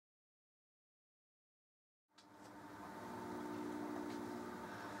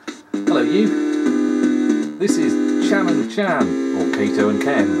Hello you. This is Chan and Chan, or Kato and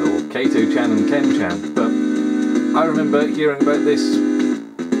Ken, or Kato-chan and Ken-chan. But I remember hearing about this,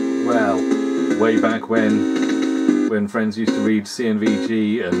 well, way back when friends used to read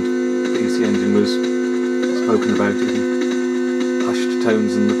C+VG and PC Engine was spoken about in hushed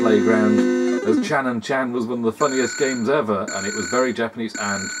tones in the playground, as Chan and Chan was one of the funniest games ever, and it was very Japanese,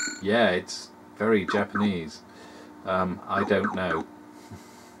 and yeah, it's very Japanese. I don't know.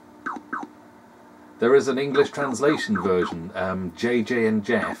 There is an English translation version, JJ and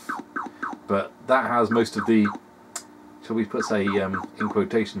Jeff, but that has most of the, shall we put say, in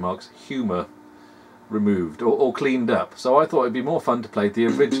quotation marks, humour removed or cleaned up. So I thought it'd be more fun to play the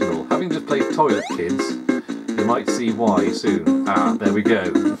original. Having just played Toilet Kids, you might see why soon. Ah, there we go.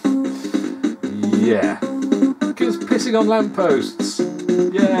 Yeah. Kids pissing on lampposts.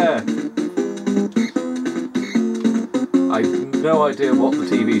 Yeah. I've no idea what the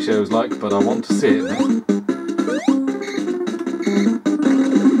TV show's like, but I want to see it now.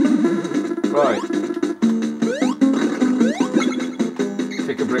 Right.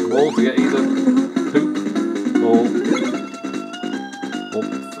 Kick a brick wall to get either poop or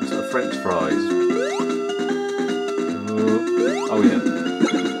French fries. Oh yeah.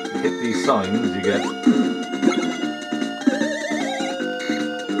 You hit these signs, you get...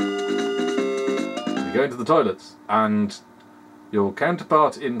 You go into the toilets, and your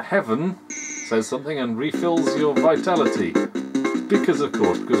counterpart in heaven says something and refills your vitality. Because of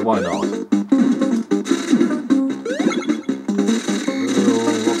course, because why not?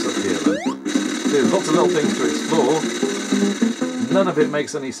 What's up here then? There's lots of little things to explore. None of it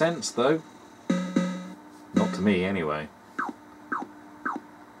makes any sense though. Not to me anyway.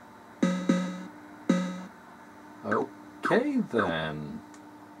 Okay then.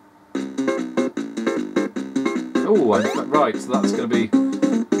 Oh, right, so that's going to be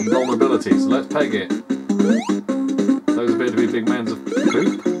vulnerability, so let's peg it. Those appear to be big mounds of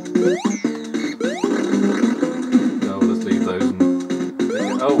poop. No, let's leave those and...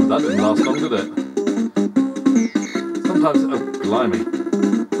 Oh, that didn't last long, did it? Sometimes... Oh, blimey.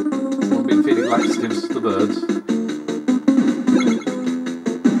 I've been feeding laxatives to the birds.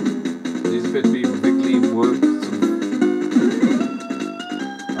 These appear to be wiggly worms.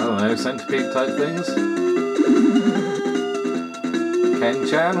 I don't know, centipede type things.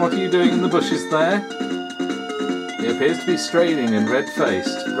 Ken-chan, what are you doing in the bushes there? He appears to be straining and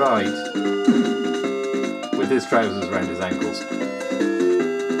red-faced. Right. With his trousers around his ankles.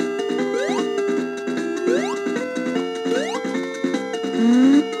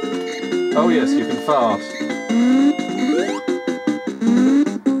 Oh yes, you can fart.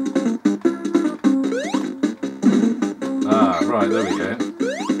 Ah, right, there we go.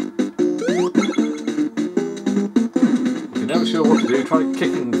 Never sure what to do, try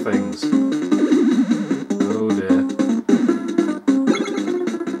kicking things. Oh dear.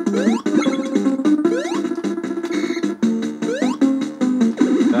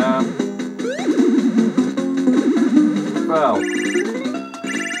 Damn. Well. I'm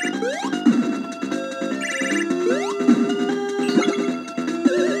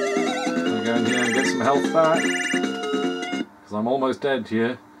going to go in here and get some health back. Because I'm almost dead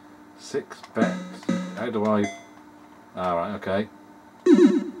here. 6 bets. How do I... Alright, okay.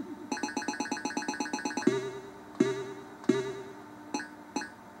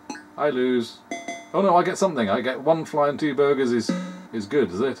 I lose. Oh no, I get something. I get 1 fly and 2 burgers is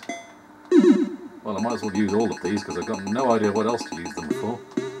good, is it? Well, I might as well use all of these because I've got no idea what else to use them for.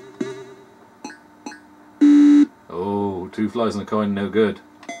 Oh, 2 flies and a coin, no good.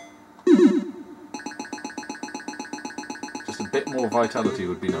 Just a bit more vitality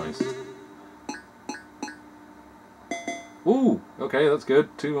would be nice. Ooh, okay, that's good.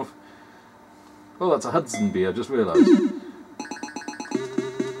 2 more. Oh, that's a Hudson bee, I just realised.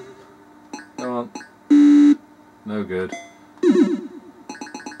 Come on. No good.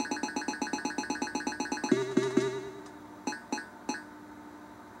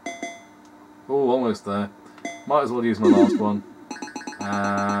 Oh, almost there. Might as well use my last one.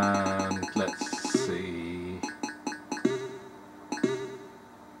 And let's see.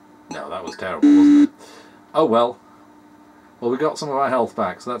 No, that was terrible, wasn't it? Oh well. Well, we got some of our health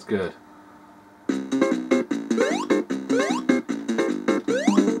back, so that's good. I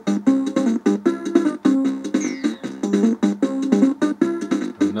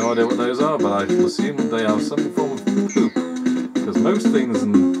have no idea what those are, but I shall assume they are some form of poop. Because most things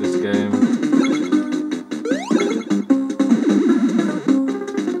in this game...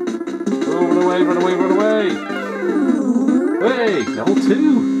 Oh, run away, run away, run away! Hey, level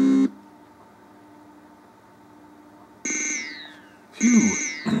 2! Phew!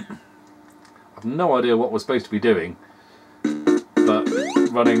 I've no idea what we're supposed to be doing, but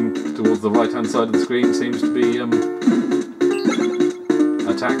running towards the right hand side of the screen seems to be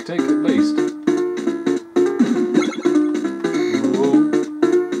a tactic at least. Ooh.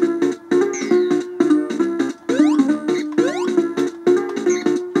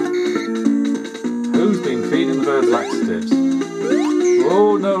 Who's been feeding the birds laxatives?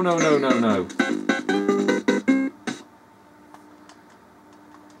 Oh no no no no no.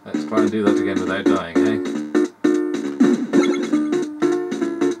 Let's try and do that again without dying, eh?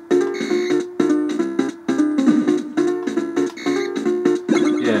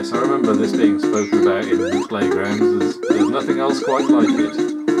 Yes, I remember this being spoken about in playgrounds. There's nothing else quite like it.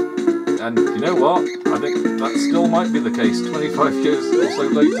 And you know what? I think that still might be the case 25 years or so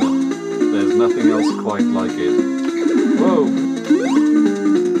later. There's nothing else quite like it. Whoa!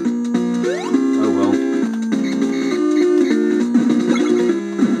 Oh well.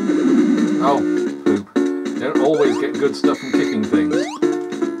 Oh, poop. Don't always get good stuff from kicking things.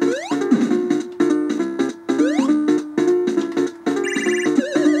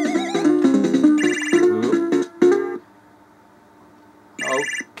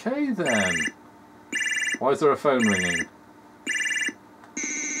 Okay then. Why is there a phone ringing?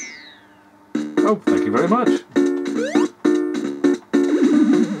 Oh, thank you very much.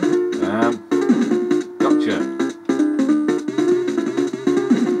 Gotcha.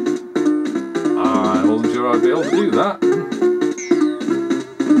 I wasn't sure I'd be able to do that.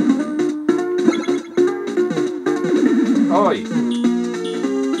 Oi!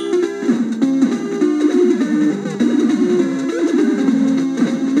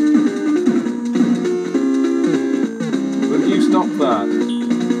 Will you stop that?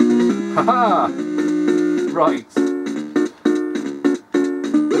 Haha! Right.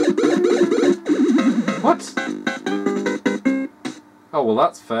 What? Oh, well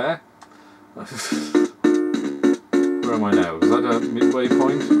that's fair. Where am I now? Is that a midway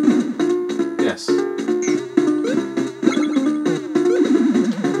point? Yes.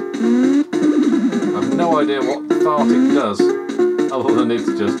 I've no idea what farting does, other than it's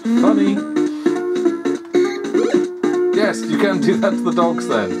just funny. Yes, you can do that to the dogs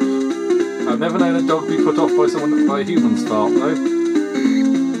then. I've never known a dog be put off by a human's fart though.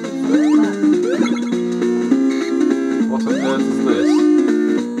 What on earth is this?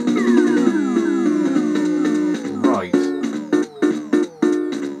 Right.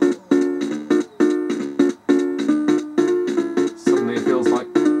 Suddenly it feels like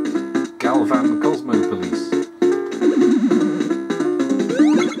Galvan the Cosmo Police.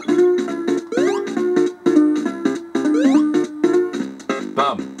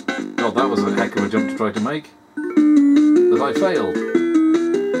 Bum. God, that was a heck of a jump to try to make. That I failed.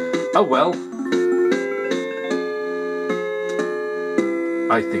 Oh well.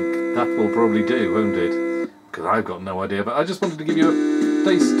 I think that will probably do, won't it? Because I've got no idea, but I just wanted to give you a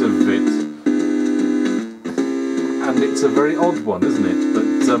taste of it. And it's a very odd one, isn't it? But,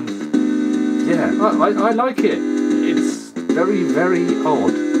 yeah, I like it. It's very, very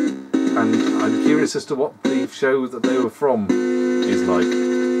odd. And I'm curious as to what the show that they were from is like.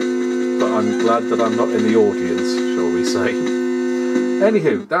 But I'm glad that I'm not in the audience, shall we say.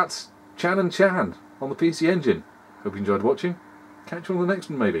 Anywho, that's Chan and Chan on the PC Engine. Hope you enjoyed watching. Catch you on the next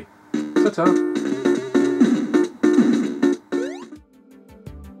one, maybe. Ta-ta.